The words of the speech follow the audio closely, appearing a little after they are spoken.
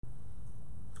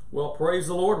Well, praise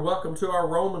the Lord. Welcome to our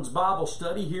Romans Bible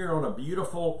study here on a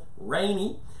beautiful,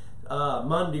 rainy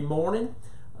Monday morning,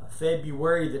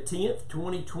 February the 10th,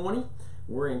 2020.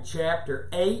 We're in chapter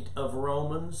 8 of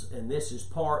Romans, and this is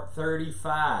part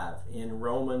 35 in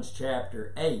Romans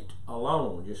chapter 8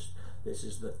 alone. This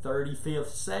is the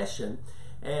 35th session,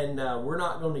 and we're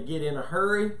not going to get in a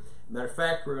hurry. Matter of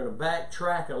fact, we're going to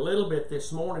backtrack a little bit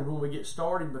this morning when we get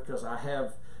started because I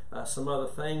have some other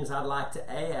things I'd like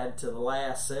to add to the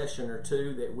last session or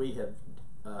two that we have,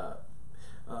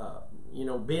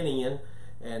 been in,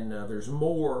 and there's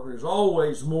more. There's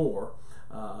always more,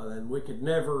 and we could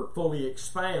never fully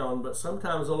expound. But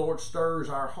sometimes the Lord stirs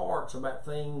our hearts about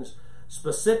things,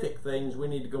 specific things we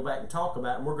need to go back and talk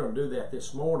about, and we're going to do that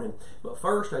this morning. But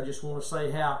first, I just want to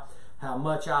say how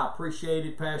much I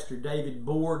appreciated Pastor David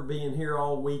Board being here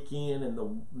all weekend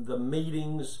and the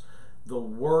meetings. The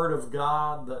Word of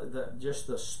God, just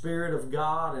the Spirit of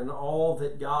God, and all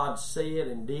that God said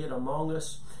and did among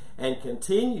us and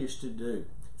continues to do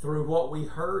through what we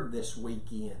heard this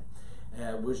weekend.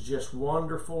 It was just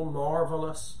wonderful,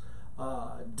 marvelous,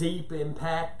 deep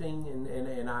impacting,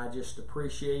 and I just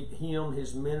appreciate him,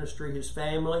 his ministry, his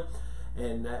family,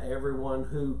 and everyone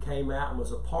who came out and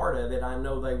was a part of it. I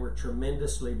know they were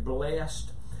tremendously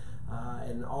blessed.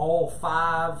 And all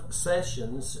 5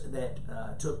 sessions that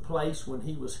took place when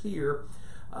he was here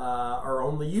are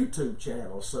on the YouTube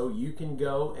channel, so you can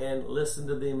go and listen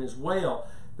to them as well.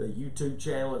 The YouTube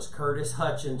channel is Curtis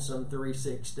Hutchinson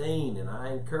 316, and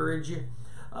I encourage you.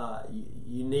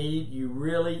 You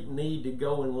really need to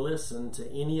go and listen to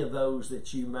any of those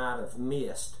that you might have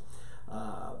missed.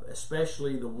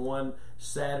 Especially the one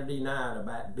Saturday night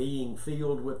about being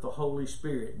filled with the Holy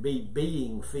Spirit,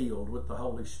 being filled with the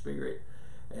Holy Spirit.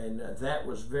 And that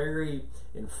was very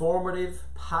informative,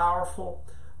 powerful,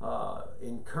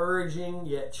 encouraging,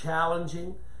 yet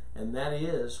challenging. And that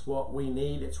is what we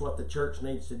need. It's what the church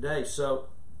needs today. So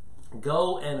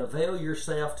go and avail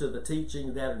yourself to the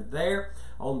teaching that are there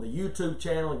on the YouTube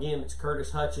channel. Again, it's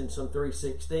Curtis Hutchinson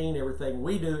 316. Everything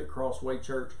we do at Crossway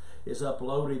Church is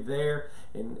uploaded there,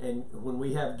 and when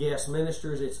we have guest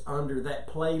ministers, it's under that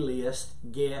playlist,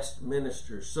 guest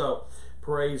ministers. So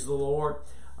praise the Lord.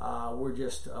 We're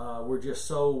just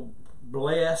so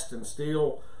blessed and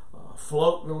still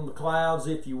floating on the clouds,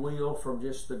 if you will, from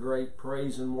just the great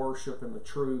praise and worship and the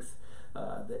truth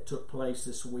that took place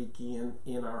this weekend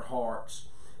in our hearts.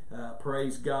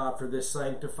 Praise God for this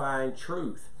sanctifying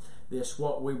truth. This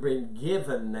what we've been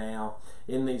given now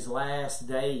in these last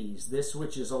days. This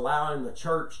which is allowing the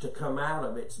church to come out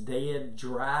of its dead,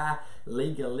 dry,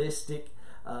 legalistic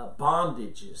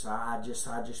bondages. I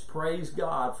just praise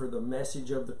God for the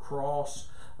message of the cross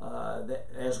that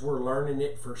as we're learning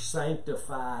it for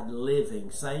sanctified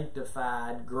living,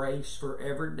 sanctified grace for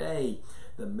every day.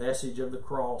 The message of the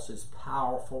cross is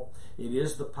powerful. It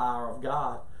is the power of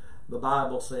God, the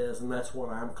Bible says, and that's what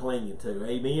I'm clinging to.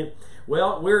 Amen.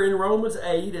 Well, we're in Romans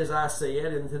 8, as I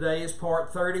said, and today is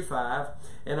part 35.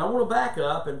 And I want to back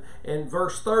up and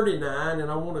verse 39,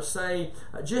 and I want to say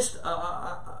just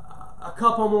a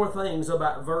couple more things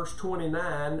about verse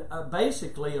 29,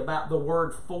 basically about the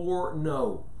word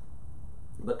foreknow.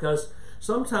 Because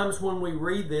sometimes when we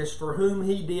read this, for whom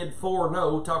he did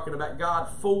foreknow, talking about God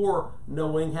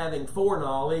foreknowing, having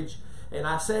foreknowledge, and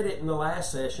I said it in the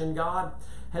last session, God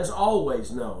has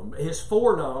always known. His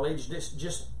foreknowledge,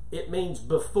 it means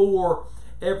before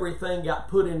everything got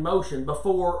put in motion,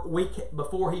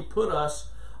 before he put us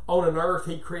on an earth,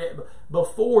 he created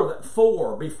beforehand.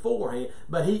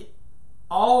 But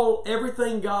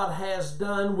everything God has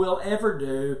done, will ever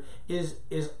do, is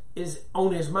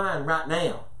on his mind right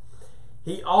now.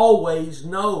 He always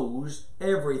knows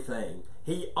everything.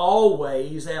 He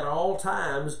always, at all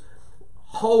times,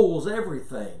 holds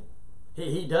everything.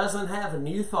 He doesn't have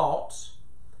new thoughts,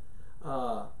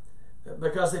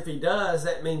 because if he does,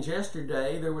 that means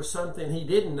yesterday there was something he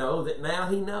didn't know that now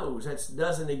he knows. That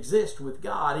doesn't exist with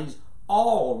God. He's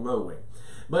all-knowing.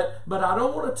 But I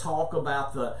don't want to talk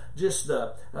about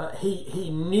he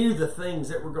knew the things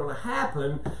that were going to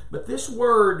happen. But this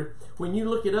word, when you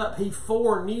look it up, he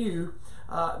foreknew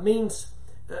means,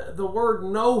 the word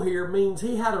know here means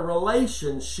he had a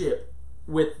relationship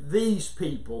with these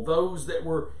people, those that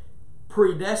were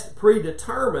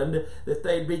predetermined that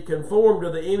they'd be conformed to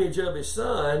the image of his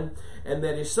Son, and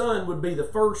that his Son would be the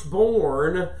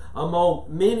firstborn among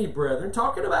many brethren.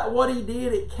 Talking about what he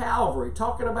did at Calvary,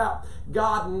 talking about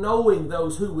God knowing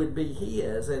those who would be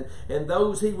his, and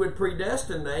those he would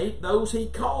predestinate, those he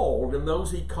called, and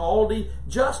those he called he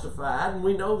justified. And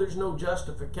we know there's no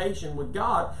justification with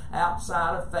God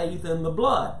outside of faith in the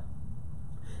blood.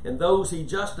 And those he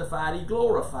justified, he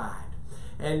glorified.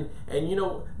 And you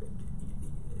know,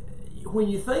 when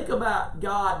you think about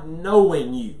God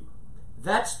knowing you,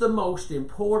 that's the most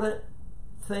important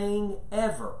thing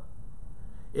ever.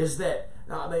 Is that,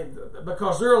 I mean,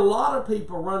 because there are a lot of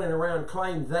people running around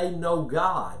claiming they know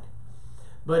God.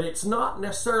 But it's not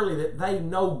necessarily that they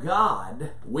know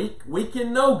God. We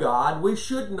can know God. We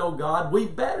should know God. We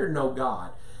better know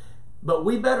God. But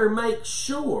we better make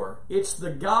sure it's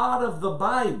the God of the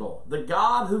Bible, the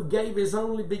God who gave His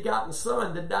only begotten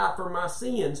Son to die for my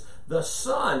sins, the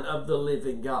Son of the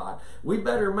living God. We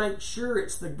better make sure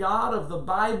it's the God of the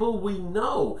Bible we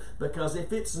know, because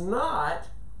if it's not,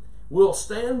 we'll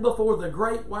stand before the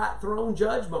great white throne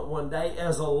judgment one day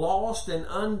as a lost and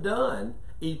undone,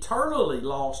 eternally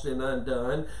lost and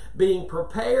undone, being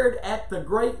prepared at the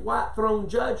great white throne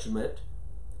judgment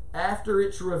after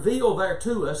it's revealed there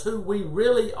to us who we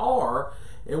really are,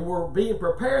 and we're being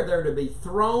prepared there to be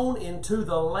thrown into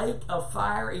the lake of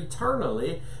fire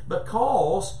eternally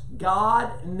because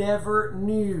God never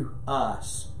knew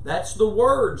us. That's the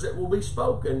words that will be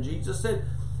spoken. Jesus said,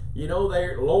 you know,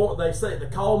 they say they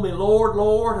call me Lord,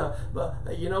 Lord, but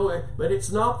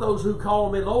it's not those who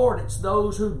call me Lord, it's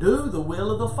those who do the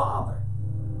will of the Father.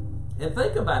 And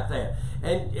think about that.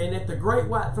 And at the great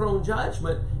white throne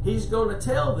judgment, He's going to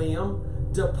tell them,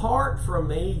 depart from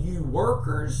me, you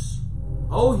workers.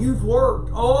 Oh, you've worked.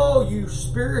 Oh, you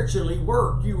spiritually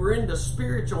worked. You were into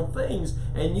spiritual things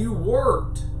and you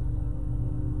worked.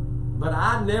 But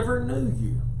I never knew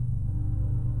you.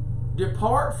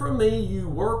 Depart from me, you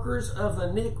workers of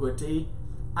iniquity.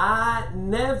 I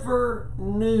never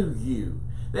knew you.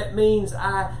 That means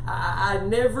I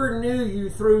never knew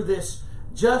you through this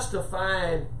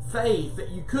justifying faith that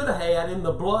you could have had in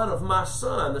the blood of my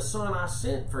Son, the Son I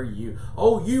sent for you.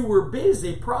 Oh, you were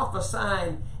busy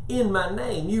prophesying in my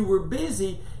name. You were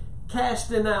busy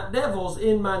casting out devils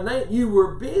in my name. You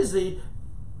were busy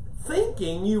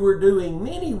thinking you were doing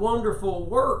many wonderful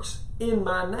works in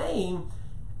my name,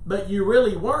 but you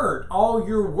really weren't. All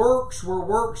your works were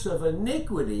works of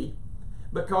iniquity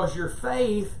because your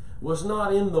faith was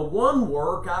not in the one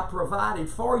work I provided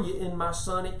for you in my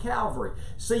Son at Calvary.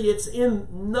 See, it's in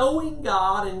knowing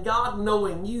God and God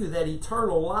knowing you that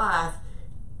eternal life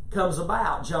comes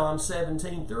about. John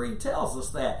 17:3 tells us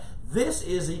that. This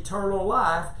is eternal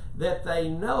life, that they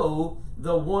know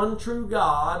the one true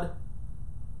God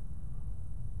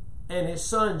and His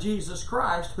Son Jesus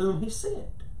Christ, whom He sent.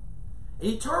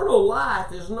 Eternal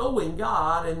life is knowing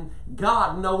God and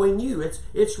God knowing you.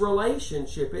 It's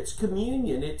relationship, it's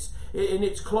communion, it's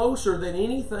closer than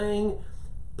anything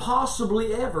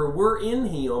possibly ever. We're in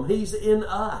Him, He's in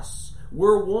us.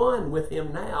 We're one with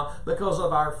Him now because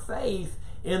of our faith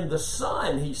in the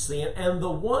Son He sent and the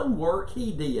one work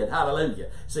He did. Hallelujah.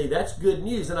 See, that's good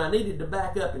news, and I needed to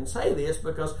back up and say this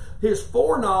because His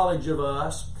foreknowledge of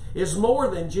us is more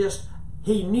than just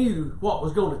He knew what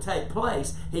was going to take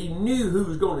place. He knew who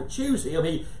was going to choose Him.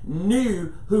 He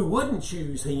knew who wouldn't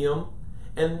choose Him.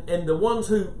 And the ones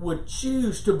who would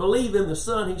choose to believe in the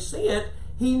Son He sent,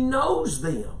 He knows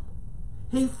them.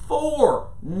 He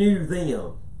foreknew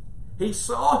them. He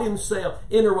saw Himself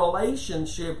in a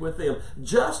relationship with them,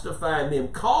 justifying them,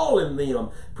 calling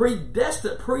them,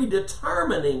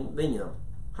 predetermining them.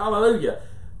 Hallelujah.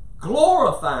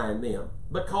 Glorifying them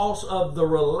because of the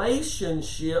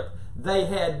relationship they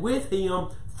had with Him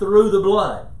through the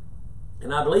blood.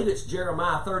 And I believe it's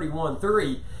Jeremiah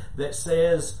 31:3 that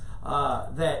says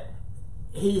that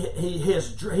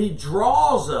He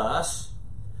draws us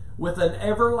with an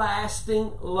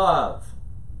everlasting love.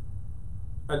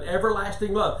 An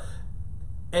everlasting love.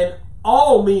 And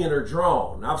all men are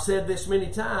drawn. I've said this many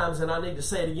times, and I need to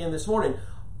say it again this morning.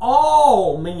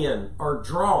 All men are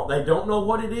drawn. They don't know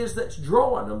what it is that's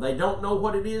drawing them. They don't know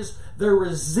what it is they're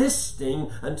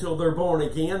resisting until they're born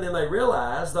again. Then they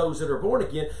realize, those that are born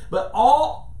again. But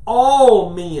all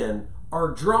men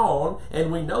are drawn,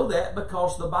 and we know that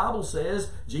because the Bible says,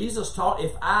 Jesus taught,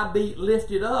 if I be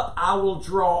lifted up, I will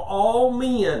draw all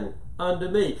men unto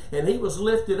me. And He was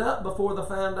lifted up before the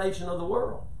foundation of the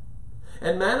world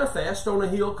and manifest on a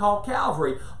hill called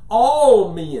Calvary.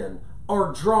 All men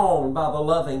are drawn by the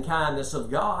loving kindness of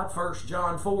God. 1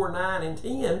 John 4:9 and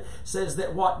 10 says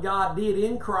that what God did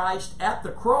in Christ at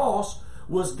the cross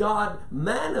was God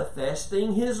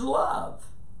manifesting His love.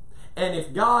 And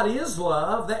if God is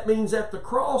love, that means at the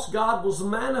cross God was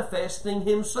manifesting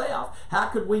Himself. How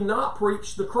could we not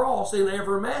preach the cross in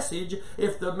every message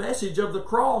if the message of the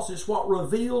cross is what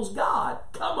reveals God?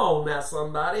 Come on now,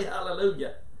 somebody.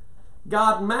 Hallelujah.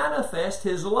 God manifests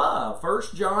His love.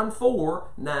 1 John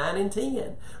 4:9 and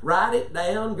 10. Write it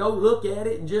down, go look at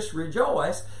it, and just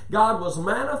rejoice. God was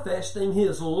manifesting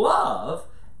His love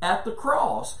at the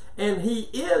cross. And He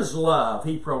is love,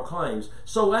 he proclaims.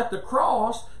 So at the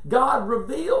cross, God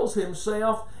reveals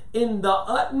Himself in the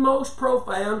utmost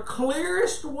profound,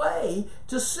 clearest way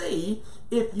to see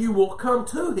if you will come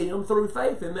to Him through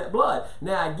faith in that blood.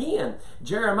 Now again,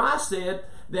 Jeremiah said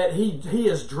that He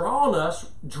has drawn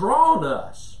us.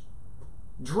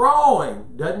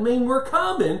 Drawing doesn't mean we're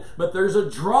coming, but there's a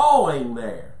drawing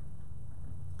there.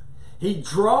 He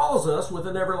draws us with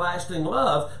an everlasting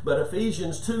love, but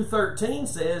Ephesians 2:13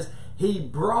 says He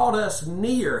brought us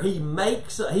near. He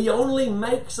only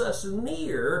makes us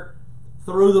near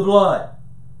through the blood.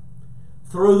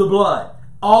 Through the blood.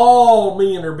 All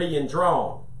men are being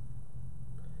drawn.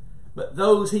 But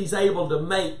those He's able to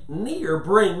make near,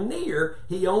 bring near,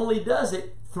 He only does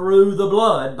it through the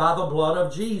blood, by the blood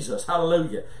of Jesus.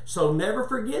 Hallelujah. So never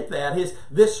forget that.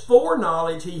 This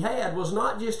foreknowledge He had was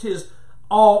not just His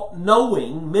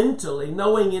all-knowing, mentally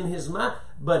knowing in His mind,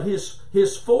 but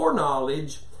His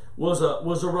foreknowledge was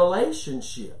a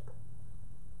relationship.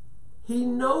 He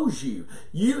knows you.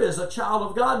 You as a child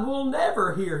of God will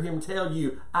never hear Him tell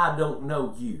you, I don't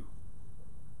know you.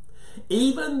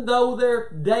 Even though there are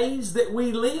days that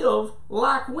we live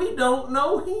like we don't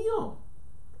know Him.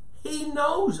 He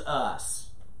knows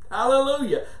us.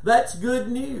 Hallelujah. That's good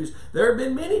news. There have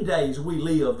been many days we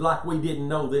lived like we didn't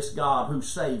know this God who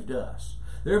saved us.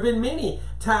 There have been many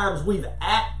times we've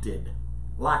acted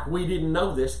like we didn't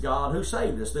know this God who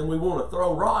saved us. Then we want to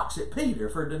throw rocks at Peter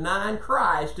for denying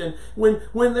Christ. And when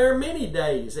there are many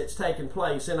days that's taken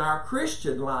place in our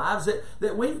Christian lives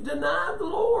that we've denied the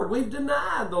Lord. We've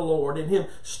denied the Lord and Him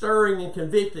stirring and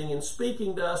convicting and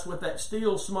speaking to us with that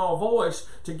still small voice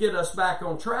to get us back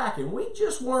on track. And we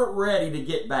just weren't ready to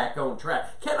get back on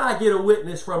track. Can I get a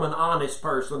witness from an honest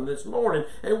person this morning?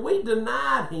 And we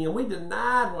denied Him. We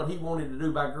denied what He wanted to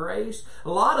do by grace.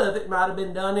 A lot of it might have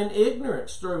been done in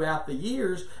ignorance throughout the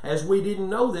years as we didn't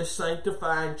know this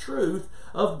sanctifying truth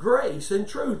of grace and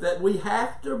truth, that we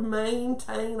have to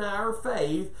maintain our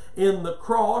faith in the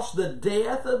cross, the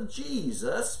death of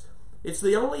Jesus. It's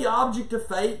the only object of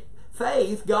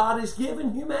faith God has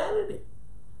given humanity.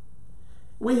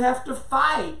 We have to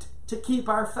fight to keep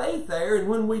our faith there, and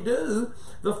when we do,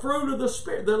 the fruit of the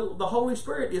Spirit, the Holy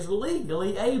Spirit is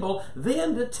legally able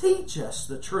then to teach us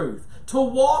the truth, to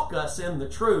walk us in the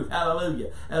truth,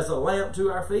 hallelujah, as a lamp to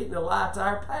our feet and a light to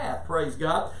our path, praise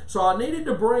God. So I needed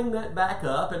to bring that back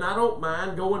up, and I don't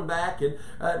mind going back and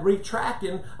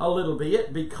retracting a little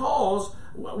bit because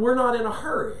we're not in a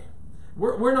hurry.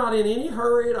 We're not in any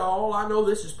hurry at all. I know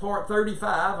this is part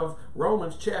 35 of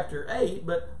Romans chapter 8,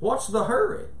 but what's the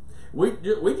hurry? We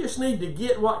just need to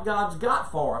get what God's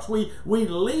got for us. We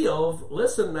live,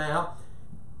 listen now,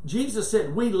 Jesus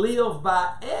said we live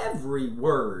by every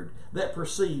word that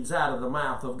proceeds out of the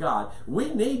mouth of God.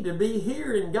 We need to be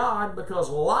hearing God because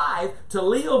life, to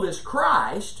live is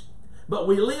Christ, but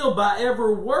we live by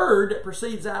every word that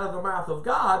proceeds out of the mouth of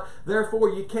God. Therefore,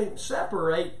 you can't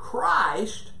separate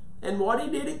Christ and what He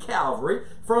did at Calvary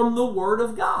from the Word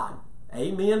of God.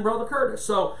 Amen, Brother Curtis.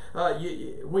 So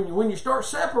when you start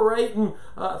separating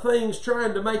things,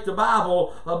 trying to make the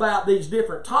Bible about these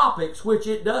different topics, which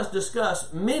it does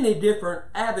discuss many different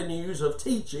avenues of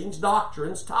teachings,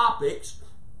 doctrines, topics.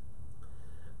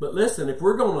 But listen, if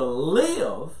we're going to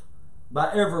live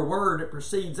by every word that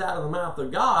proceeds out of the mouth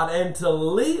of God, and to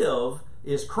live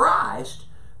is Christ,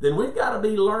 then we've got to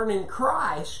be learning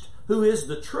Christ, who is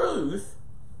the truth,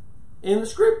 in the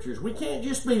Scriptures. We can't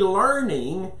just be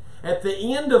learning at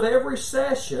the end of every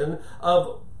session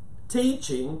of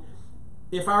teaching.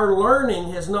 If our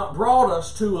learning has not brought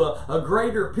us to a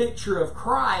greater picture of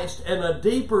Christ and a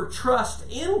deeper trust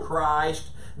in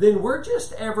Christ, then we're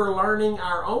just ever learning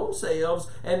our own selves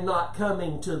and not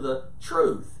coming to the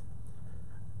truth.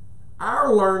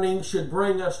 Our learning should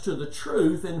bring us to the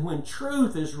truth, and when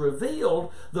truth is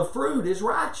revealed, the fruit is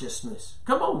righteousness.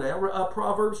 Come on now,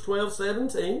 Proverbs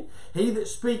 12:17. He that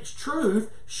speaks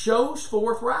truth shows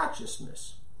forth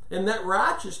righteousness. And that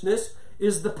righteousness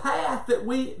is the path that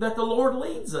the Lord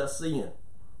leads us in.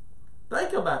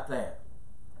 Think about that.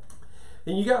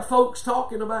 And you got folks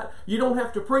talking about you don't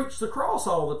have to preach the cross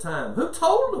all the time. Who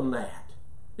told them that?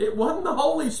 It wasn't the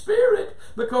Holy Spirit,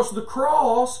 because the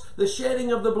cross, the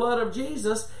shedding of the blood of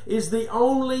Jesus, is the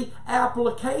only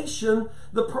application,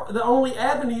 the only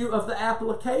avenue of the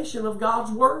application of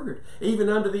God's Word. Even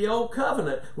under the Old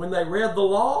Covenant, when they read the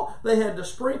law, they had to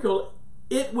sprinkle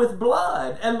it with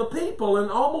blood, and the people, and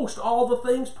almost all the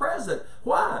things present.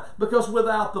 Why? Because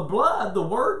without the blood, the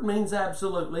Word means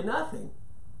absolutely nothing.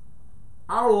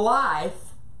 Our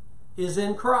life is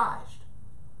in Christ.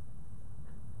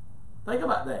 Think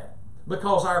about that.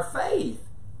 Because our faith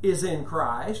is in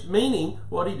Christ, meaning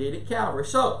what he did at Calvary.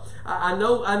 So I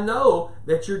know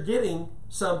that you're getting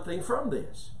something from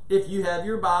this. If you have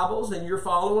your Bibles and you're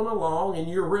following along and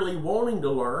you're really wanting to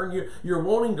learn, you're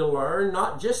wanting to learn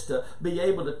not just to be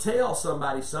able to tell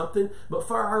somebody something, but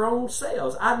for our own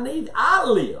selves. I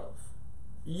live,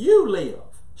 you live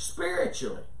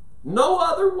spiritually. No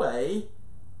other way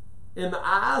in the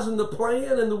eyes and the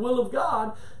plan and the will of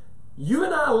God. You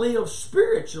and I live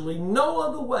spiritually no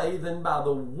other way than by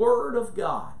the Word of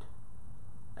God.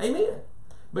 Amen.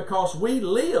 Because we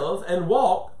live and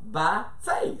walk by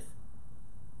faith.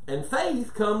 And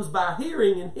faith comes by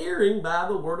hearing, and hearing by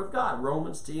the Word of God.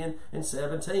 Romans 10 and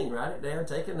 17. Write it down,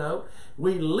 take a note.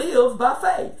 We live by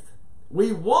faith.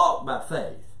 We walk by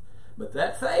faith. But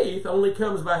that faith only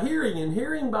comes by hearing, and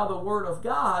hearing by the Word of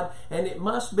God, and it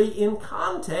must be in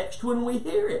context when we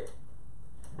hear it.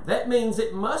 That means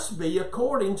it must be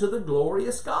according to the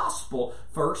glorious gospel.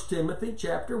 1 Timothy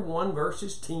chapter 1,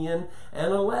 verses 10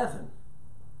 and 11.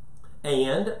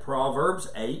 And Proverbs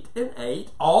 8 and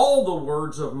 8, all the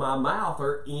words of my mouth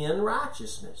are in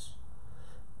righteousness.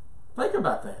 Think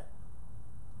about that.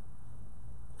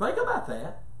 Think about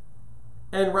that.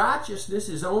 And righteousness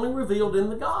is only revealed in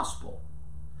the gospel.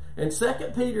 And 2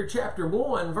 Peter chapter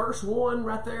 1, verse 1,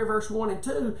 right there, verse 1 and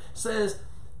 2, says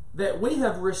that we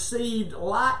have received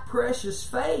like precious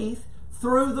faith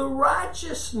through the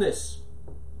righteousness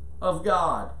of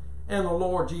God and the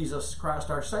Lord Jesus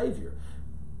Christ our Savior.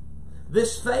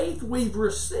 This faith we've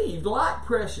received like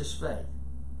precious faith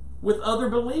with other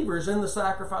believers in the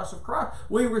sacrifice of Christ.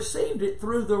 We received it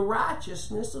through the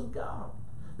righteousness of God.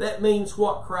 That means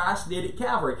what Christ did at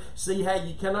Calvary. See how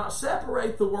you cannot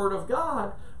separate the Word of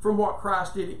God from what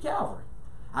Christ did at Calvary.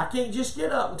 I can't just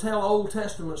get up and tell Old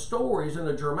Testament stories in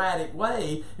a dramatic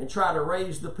way and try to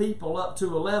raise the people up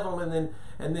to a level and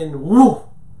then whoo.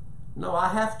 No, I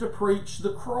have to preach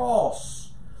the cross.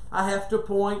 I have to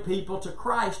point people to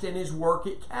Christ and His work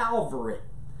at Calvary,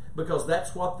 because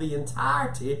that's what the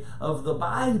entirety of the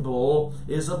Bible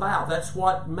is about. That's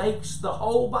what makes the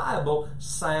whole Bible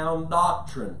sound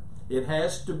doctrine. It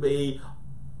has to be,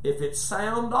 if it's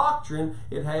sound doctrine,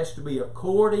 it has to be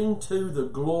according to the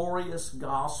glorious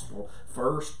gospel.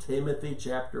 1 Timothy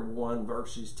chapter 1,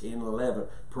 verses 10 and 11.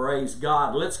 Praise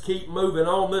God. Let's keep moving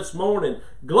on this morning.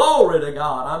 Glory to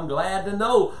God. I'm glad to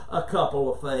know a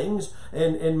couple of things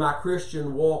in my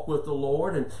Christian walk with the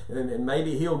Lord, and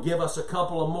maybe He'll give us a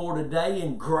couple of more today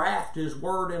and graft His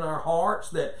Word in our hearts,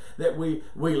 that we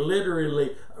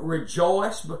literally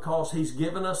rejoice because He's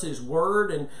given us His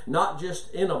Word, and not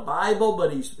just in a Bible,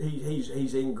 but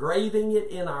He's engraving it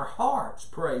in our hearts.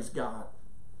 Praise God.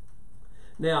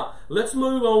 Now, let's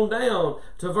move on down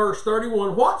to verse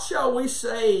 31. What shall we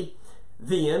say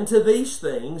then to these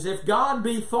things? If God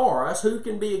be for us, who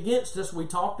can be against us? We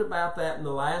talked about that in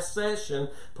the last session.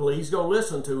 Please go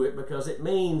listen to it, because it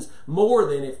means more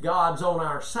than if God's on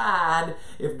our side.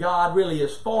 If God really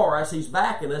is for us, He's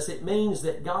backing us. It means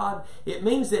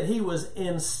that He was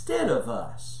instead of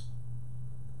us.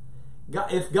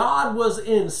 If God was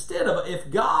instead of,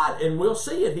 if God, and we'll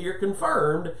see it here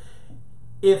confirmed,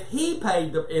 if He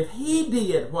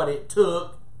did what it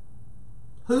took,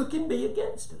 who can be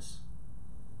against us?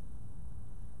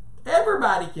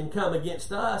 Everybody can come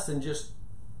against us and just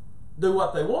do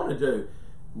what they want to do.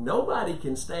 Nobody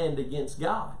can stand against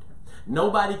God.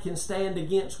 Nobody can stand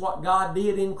against what God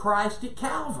did in Christ at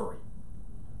Calvary.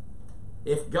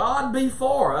 If God be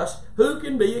for us, who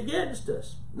can be against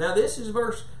us? Now this is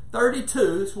verse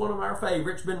 32. It's one of our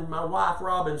favorites. Been my wife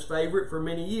Robin's favorite for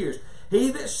many years. He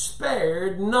that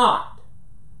spared not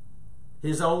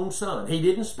His own Son. He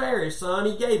didn't spare His Son.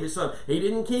 He gave His Son. He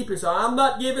didn't keep His Son. I'm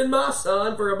not giving my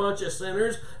Son for a bunch of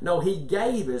sinners. No, He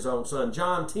gave His own Son.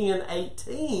 John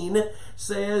 10:18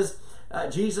 says,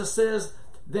 Jesus says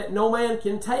that no man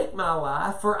can take my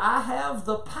life, for I have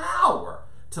the power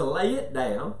to lay it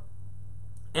down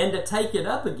and to take it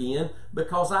up again,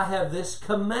 because I have this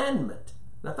commandment.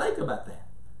 Now think about that.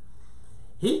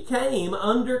 He came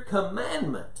under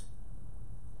commandment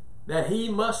that He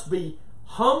must be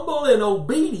humble and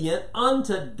obedient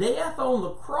unto death on the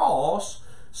cross,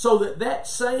 so that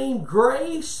same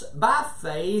grace by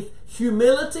faith,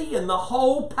 humility, and the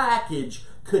whole package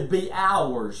could be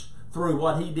ours through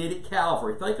what He did at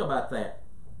Calvary. Think about that.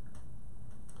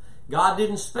 God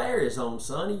didn't spare His own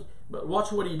Son, but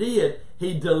watch what He did.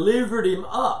 He delivered Him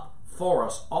up for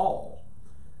us all.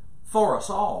 For us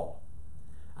all.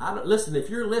 Listen, if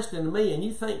you're listening to me and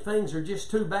you think things are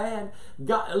just too bad,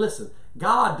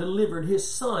 God delivered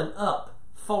His Son up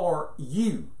for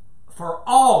you, for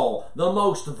all the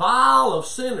most vile of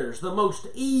sinners, the most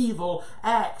evil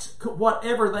acts,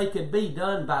 whatever they could be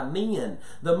done by men,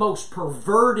 the most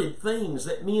perverted things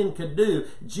that men could do.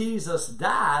 Jesus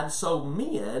died so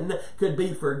men could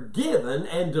be forgiven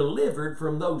and delivered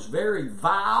from those very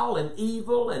vile and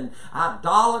evil and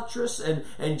idolatrous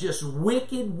and just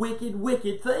wicked, wicked,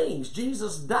 wicked things.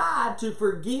 Jesus died to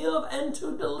forgive and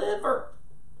to deliver.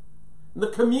 The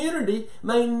community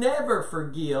may never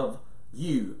forgive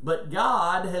you, but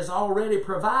God has already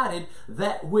provided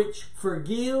that which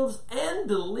forgives and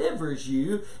delivers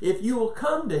you if you will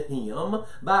come to Him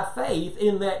by faith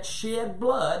in that shed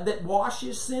blood that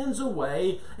washes sins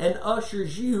away and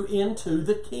ushers you into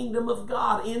the kingdom of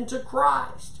God, into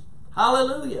Christ.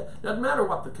 Hallelujah. Doesn't matter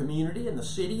what the community and the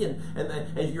city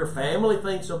and your family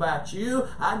thinks about you.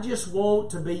 I just want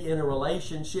to be in a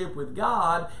relationship with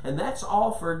God, and that's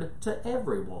offered to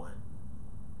everyone.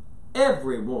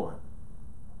 Everyone.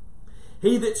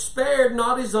 He that spared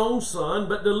not his own Son,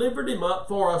 but delivered him up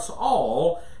for us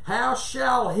all, how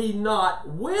shall he not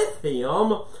with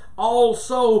him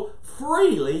also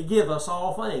freely give us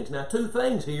all things? Now, two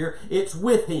things here. It's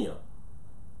with him.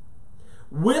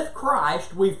 With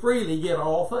Christ, we freely get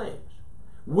all things.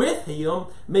 With him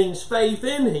means faith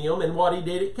in him and what he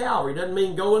did at Calvary. Doesn't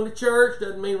mean going to church,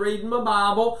 doesn't mean reading my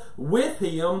Bible. With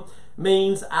him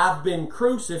means I've been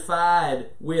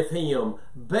crucified with him,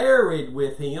 buried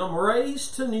with him,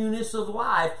 raised to newness of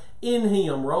life in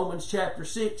him. Romans chapter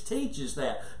 6 teaches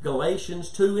that. Galatians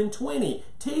 2:20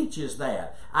 teaches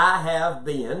that. I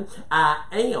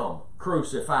am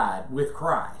crucified with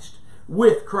Christ.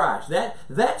 With Christ.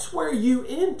 That's where you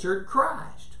entered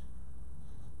Christ.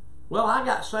 Well, I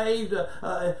got saved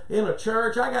in a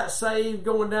church. I got saved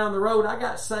going down the road. I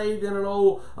got saved in an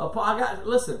old...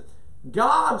 Listen,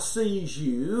 God sees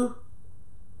you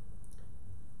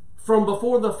from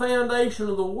before the foundation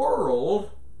of the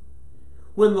world.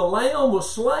 When the Lamb was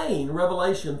slain,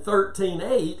 Revelation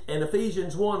 13:8 and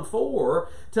Ephesians 1:4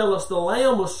 tell us the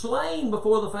Lamb was slain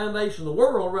before the foundation of the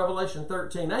world, Revelation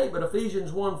 13:8, but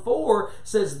Ephesians 1:4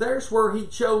 says there's where He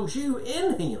chose you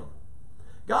in Him.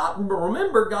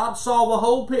 Remember, God saw the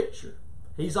whole picture.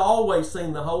 He's always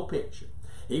seen the whole picture.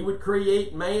 He would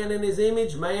create man in His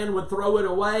image. Man would throw it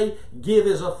away, give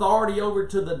his authority over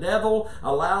to the devil,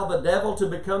 allow the devil to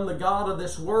become the god of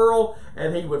this world,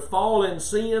 and he would fall in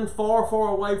sin far, far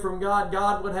away from God.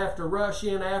 God would have to rush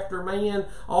in after man,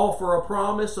 offer a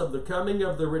promise of the coming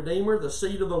of the Redeemer, the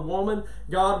seed of the woman.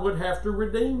 God would have to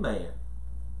redeem man.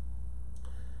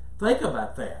 Think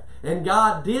about that. And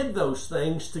God did those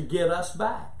things to get us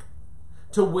back,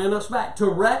 to win us back, to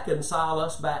reconcile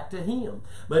us back to Him.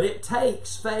 But it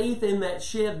takes faith in that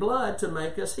shed blood to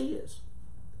make us His.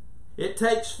 It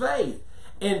takes faith.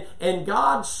 And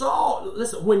God saw,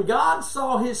 listen, when God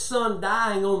saw His Son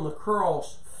dying on the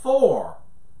cross for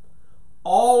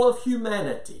all of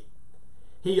humanity,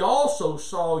 He also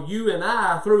saw you and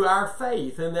I through our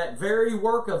faith in that very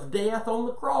work of death on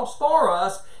the cross for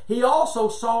us. He also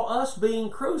saw us being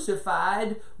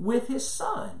crucified with His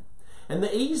Son. And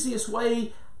the easiest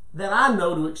way that I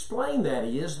know to explain that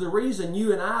is the reason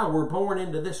you and I were born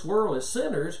into this world as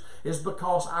sinners is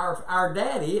because our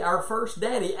daddy, our first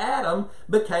daddy, Adam,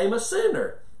 became a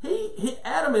sinner.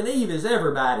 Adam and Eve is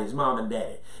everybody's mom and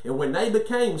daddy. And when they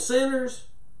became sinners,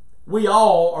 we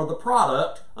all are the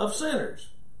product of sinners.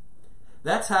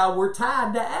 That's how we're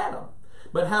tied to Adam.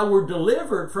 But how we're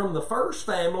delivered from the first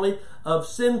family of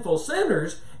sinful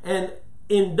sinners and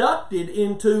inducted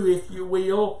into, if you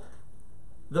will,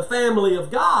 the family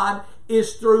of God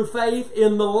is through faith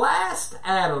in the last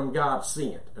Adam God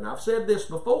sent. And I've said this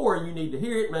before, you need to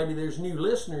hear it. Maybe there's new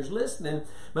listeners listening,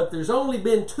 but there's only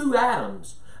been two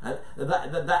Adams.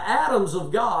 The Adams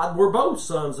of God were both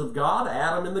sons of God.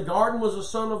 Adam in the garden was a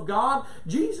son of God.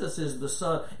 Jesus is the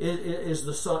son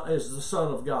the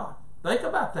son of God. Think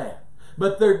about that.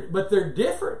 But they're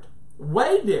different,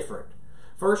 way different.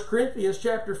 1 Corinthians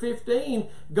chapter 15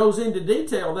 goes into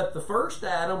detail that the first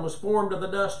Adam was formed of the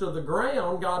dust of the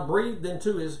ground. God breathed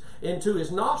into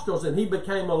his nostrils and he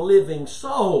became a living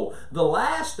soul. The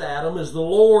last Adam is the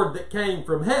Lord that came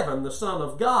from heaven, the Son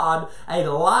of God, a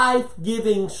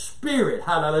life-giving spirit.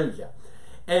 Hallelujah.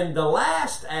 And the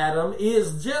last Adam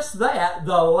is just that,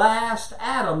 the last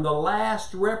Adam, the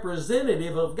last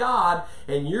representative of God.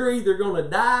 And you're either going to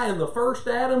die in the first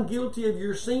Adam, guilty of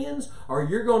your sins, or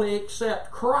you're going to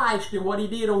accept Christ and what He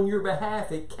did on your behalf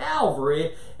at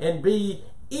Calvary and be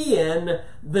in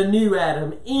the new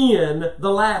Adam, in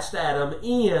the last Adam,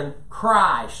 in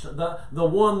Christ, the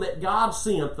one that God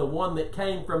sent, the one that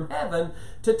came from heaven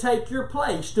to take your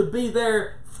place, to be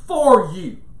there for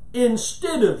you.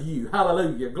 instead of you.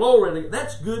 Hallelujah. Glory to God.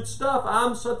 That's good stuff.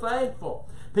 I'm so thankful.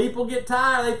 People get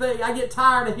tired. They think, I get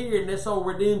tired of hearing this old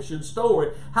redemption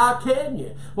story. How can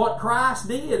you? What Christ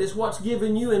did is what's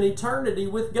given you an eternity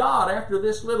with God. After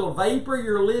this little vapor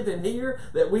you're living here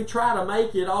that we try to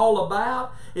make it all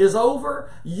about is over,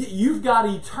 you've got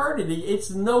eternity.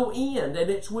 It's no end, and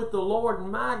it's with the Lord.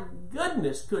 And my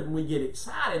goodness, couldn't we get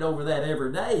excited over that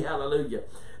every day? Hallelujah.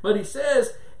 But he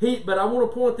says, but I want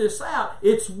to point this out,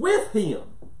 it's with Him.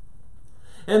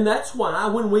 And that's why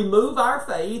when we move our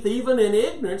faith, even in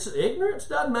ignorance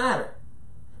doesn't matter.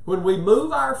 When we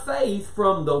move our faith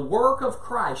from the work of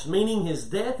Christ, meaning His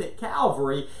death at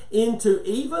Calvary, into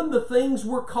even the things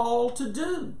we're called to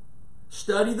do.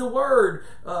 Study the Word,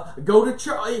 go to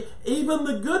church, even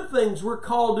the good things we're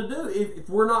called to do. If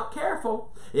we're not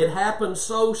careful, it happens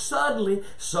so subtly,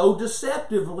 so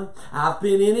deceptively. I've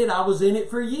been in it, I was in it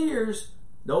for years.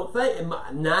 Don't think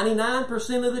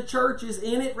 99% of the church is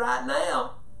in it right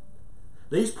now.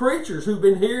 These preachers who've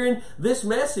been hearing this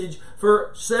message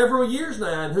for several years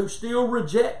now and who still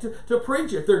reject to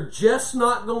preach it, they're just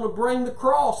not going to bring the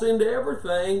cross into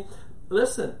everything.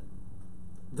 Listen,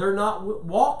 they're not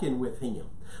walking with Him.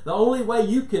 The only way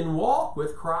you can walk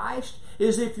with Christ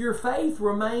is if your faith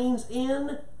remains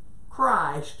in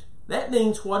Christ. That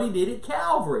means what He did at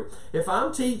Calvary. If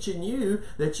I'm teaching you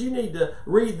that you need to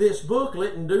read this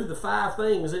booklet and do the 5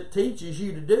 things it teaches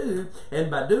you to do,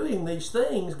 and by doing these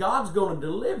things, God's going to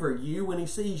deliver you when He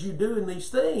sees you doing these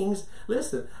things.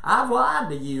 Listen, I've lied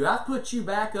to you. I've put you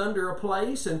back under a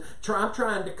place, and I'm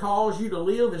trying to cause you to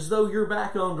live as though you're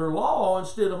back under law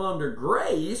instead of under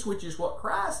grace, which is what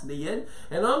Christ did.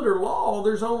 And under law,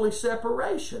 there's only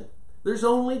separation. There's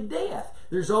only death.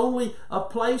 There's only a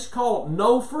place called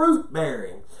no fruit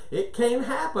bearing. It can't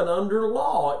happen under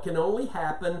law. It can only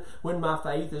happen when my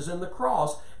faith is in the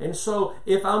cross. And so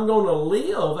if I'm going to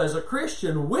live as a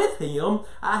Christian with Him,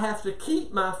 I have to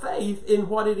keep my faith in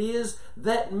what it is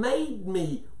that made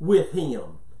me with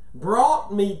Him,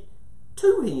 brought me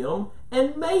to Him,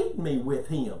 and made me with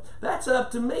Him. That's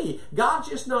up to me. God's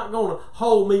just not going to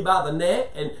hold me by the neck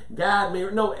and guide me.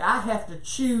 No, I have to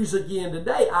choose again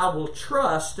today. I will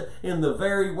trust in the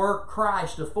very work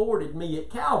Christ afforded me at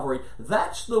Calvary.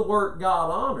 That's the work God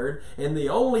honored, and the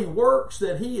only works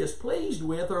that He is pleased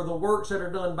with are the works that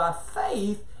are done by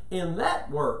faith in that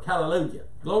work. Hallelujah.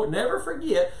 Lord, never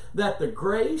forget that the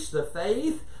grace, the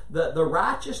faith, the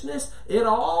righteousness, it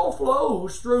all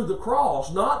flows through the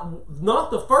cross.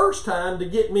 Not the first time to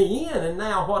get me in and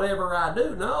now whatever I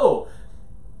do. No.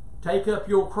 Take up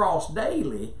your cross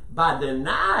daily by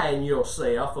denying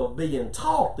yourself of being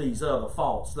taught these other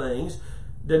false things.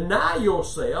 Deny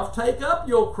yourself. Take up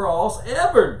your cross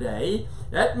every day.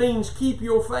 That means keep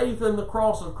your faith in the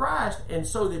cross of Christ, and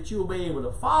so that you'll be able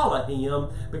to follow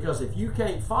Him, because if you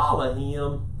can't follow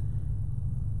Him,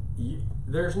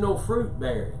 there's no fruit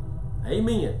bearing.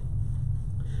 Amen.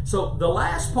 So the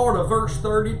last part of verse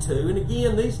 32, and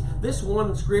again, this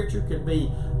one scripture could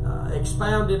be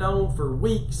expounded on for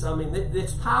weeks. I mean,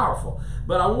 it's powerful.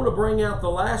 But I want to bring out the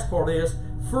last part is,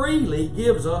 freely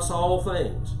gives us all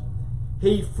things.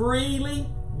 He freely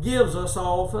gives us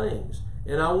all things.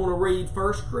 And I want to read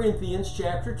 1 Corinthians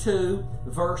chapter 2,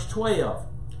 verse 12.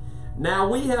 Now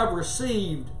we have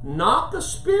received not the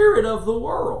spirit of the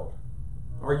world.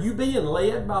 Are you being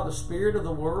led by the spirit of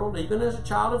the world? Even as a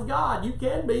child of God, you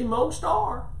can be. Most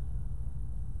are.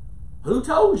 Who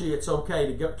told you it's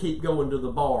okay to keep going to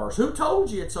the bars? Who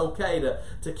told you it's okay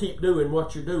to keep doing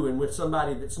what you're doing with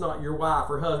somebody that's not your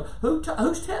wife or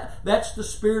husband? That's the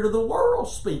spirit of the world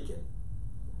speaking.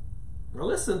 Now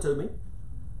listen to me.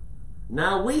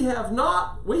 Now we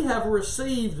have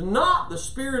received not the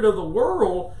spirit of the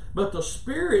world, but the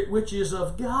Spirit which is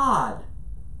of God,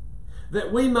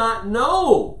 that we might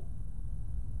know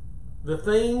the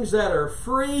things that are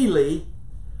freely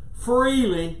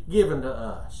given to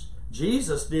us.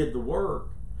 Jesus did the work.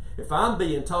 If I'm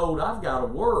being told I've got to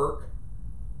work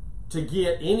to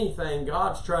get anything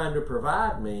God's trying to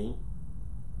provide me,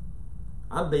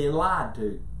 I'm being lied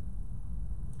to.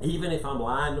 Even if I'm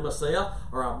lying to myself,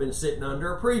 or I've been sitting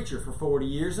under a preacher for 40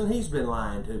 years and he's been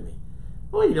lying to me.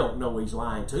 Well, he don't know he's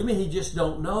lying to me. He just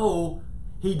don't know.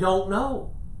 He don't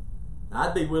know.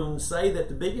 I'd be willing to say that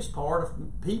the biggest part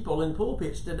of people in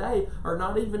pulpits today are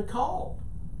not even called.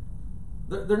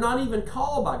 They're not even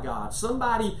called by God.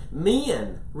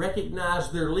 Men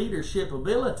recognize their leadership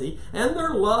ability and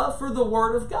their love for the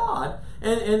Word of God.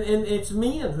 And it's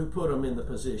men who put them in the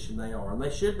position they are. And they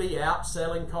should be out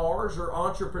selling cars or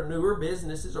entrepreneur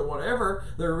businesses or whatever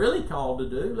they're really called to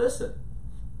do. Listen.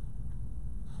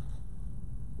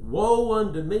 Woe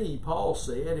unto me, Paul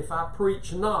said, if I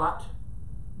preach not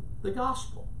the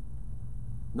gospel.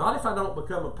 Not if I don't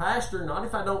become a pastor, not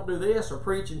if I don't do this or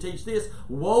preach and teach this.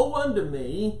 Woe unto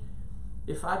me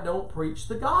if I don't preach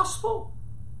the gospel.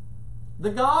 The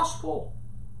gospel.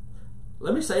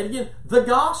 Let me say it again. The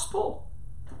gospel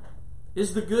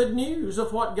is the good news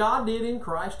of what God did in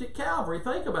Christ at Calvary.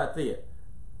 Think about that.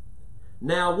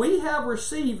 Now we have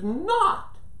received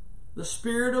not the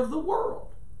spirit of the world,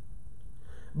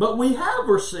 but we have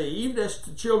received, as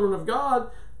the children of God,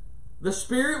 the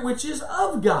Spirit which is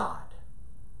of God,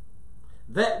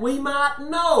 that we might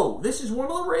know. This is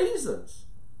one of the reasons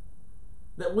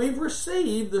that we've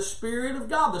received the Spirit of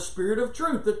God, the Spirit of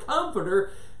truth, the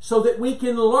Comforter, so that we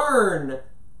can learn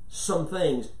some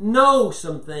things, know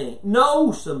some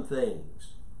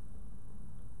things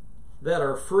that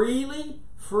are freely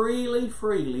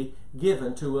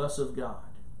given to us of God.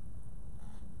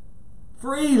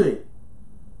 Freely.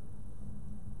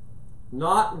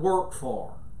 Not worked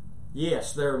for.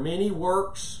 Yes, there are many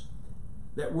works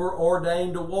that we're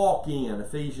ordained to walk in,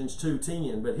 Ephesians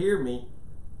 2:10. But hear me,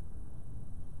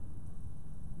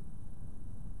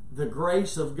 the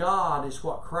grace of God is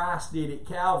what Christ did at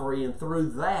Calvary, and through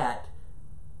that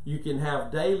you can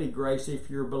have daily grace if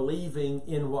you're believing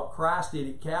in what Christ did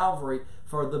at Calvary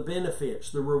for the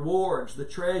benefits, the rewards, the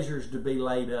treasures to be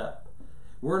laid up.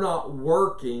 We're not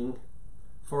working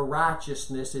for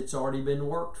righteousness, it's already been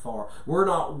worked for. We're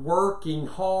not working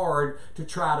hard to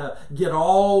try to get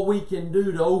all we can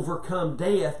do to overcome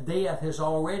death. Death has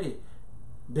already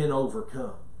been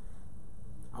overcome.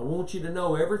 I want you to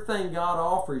know everything God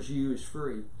offers you is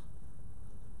free.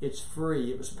 It's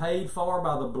free. It was paid for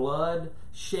by the blood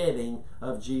shedding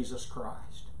of Jesus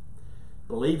Christ.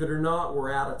 Believe it or not,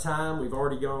 we're out of time. We've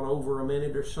already gone over a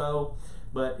minute or so,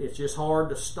 but it's just hard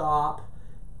to stop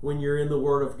when you're in the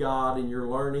Word of God and you're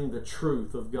learning the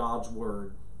truth of God's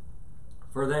Word.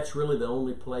 For that's really the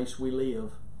only place we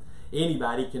live.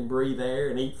 Anybody can breathe air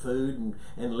and eat food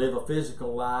and live a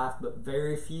physical life, but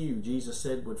very few, Jesus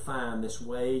said, would find this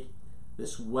way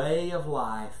of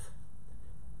life,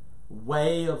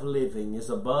 way of living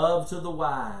is above to the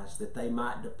wise, that they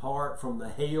might depart from the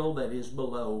hell that is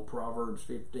below, Proverbs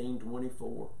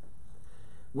 15:24.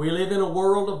 We live in a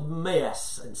world of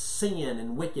mess and sin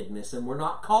and wickedness, and we're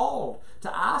not called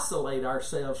to isolate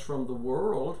ourselves from the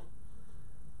world,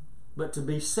 but to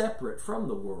be separate from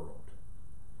the world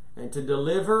and to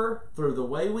deliver through the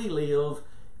way we live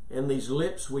and these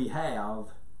lips we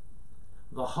have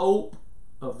the hope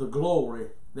of the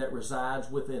glory that resides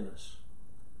within us.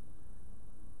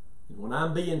 And when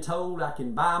I'm being told I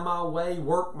can buy my way,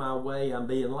 work my way, I'm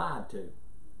being lied to.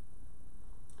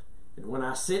 And when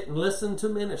I sit and listen to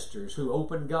ministers who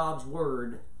open God's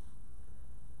Word,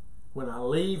 when I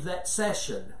leave that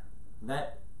session,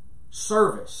 that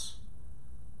service,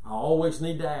 I always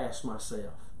need to ask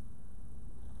myself,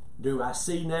 do I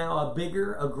see now a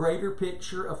greater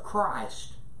picture of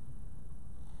Christ?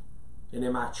 And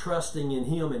am I trusting in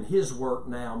Him and His work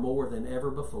now more than ever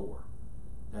before?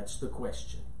 That's the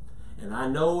question. And I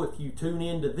know if you tune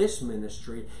into this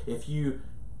ministry, if you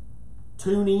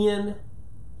tune in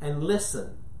and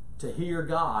listen to hear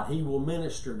God, He will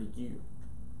minister to you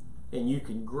and you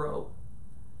can grow.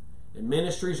 And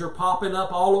ministries are popping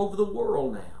up all over the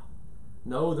world now.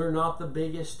 No, they're not the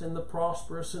biggest and the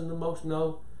prosperous and the most.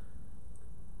 No,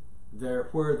 they're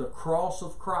where the cross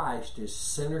of Christ is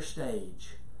center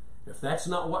stage. If that's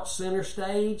not what center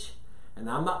stage, and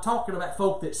I'm not talking about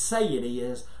folk that say it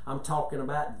is, I'm talking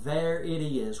about there it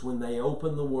is. When they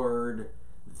open the Word,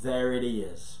 there it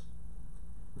is.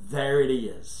 There it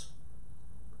is.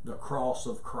 The cross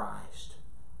of Christ.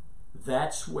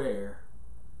 That's where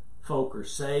folk are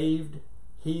saved,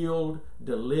 healed,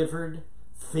 delivered,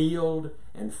 filled,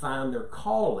 and find their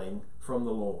calling from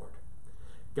the Lord.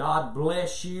 God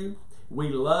bless you. We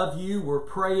love you. We're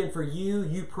praying for you.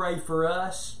 You pray for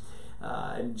us.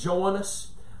 And join us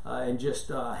and just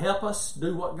help us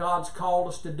do what God's called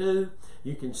us to do.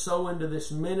 You can sow into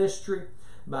this ministry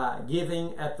by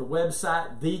giving at the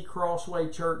website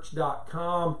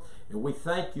thecrosswaychurch.com. And we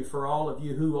thank you for all of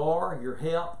you who are, your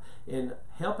help in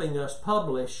helping us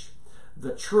publish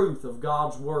the truth of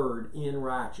God's Word in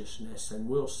righteousness. And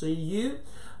we'll see you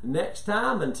next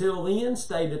time. Until then,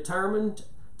 stay determined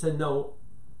to know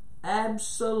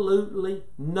absolutely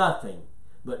nothing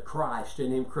but Christ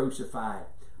and Him crucified.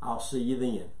 I'll see you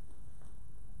then.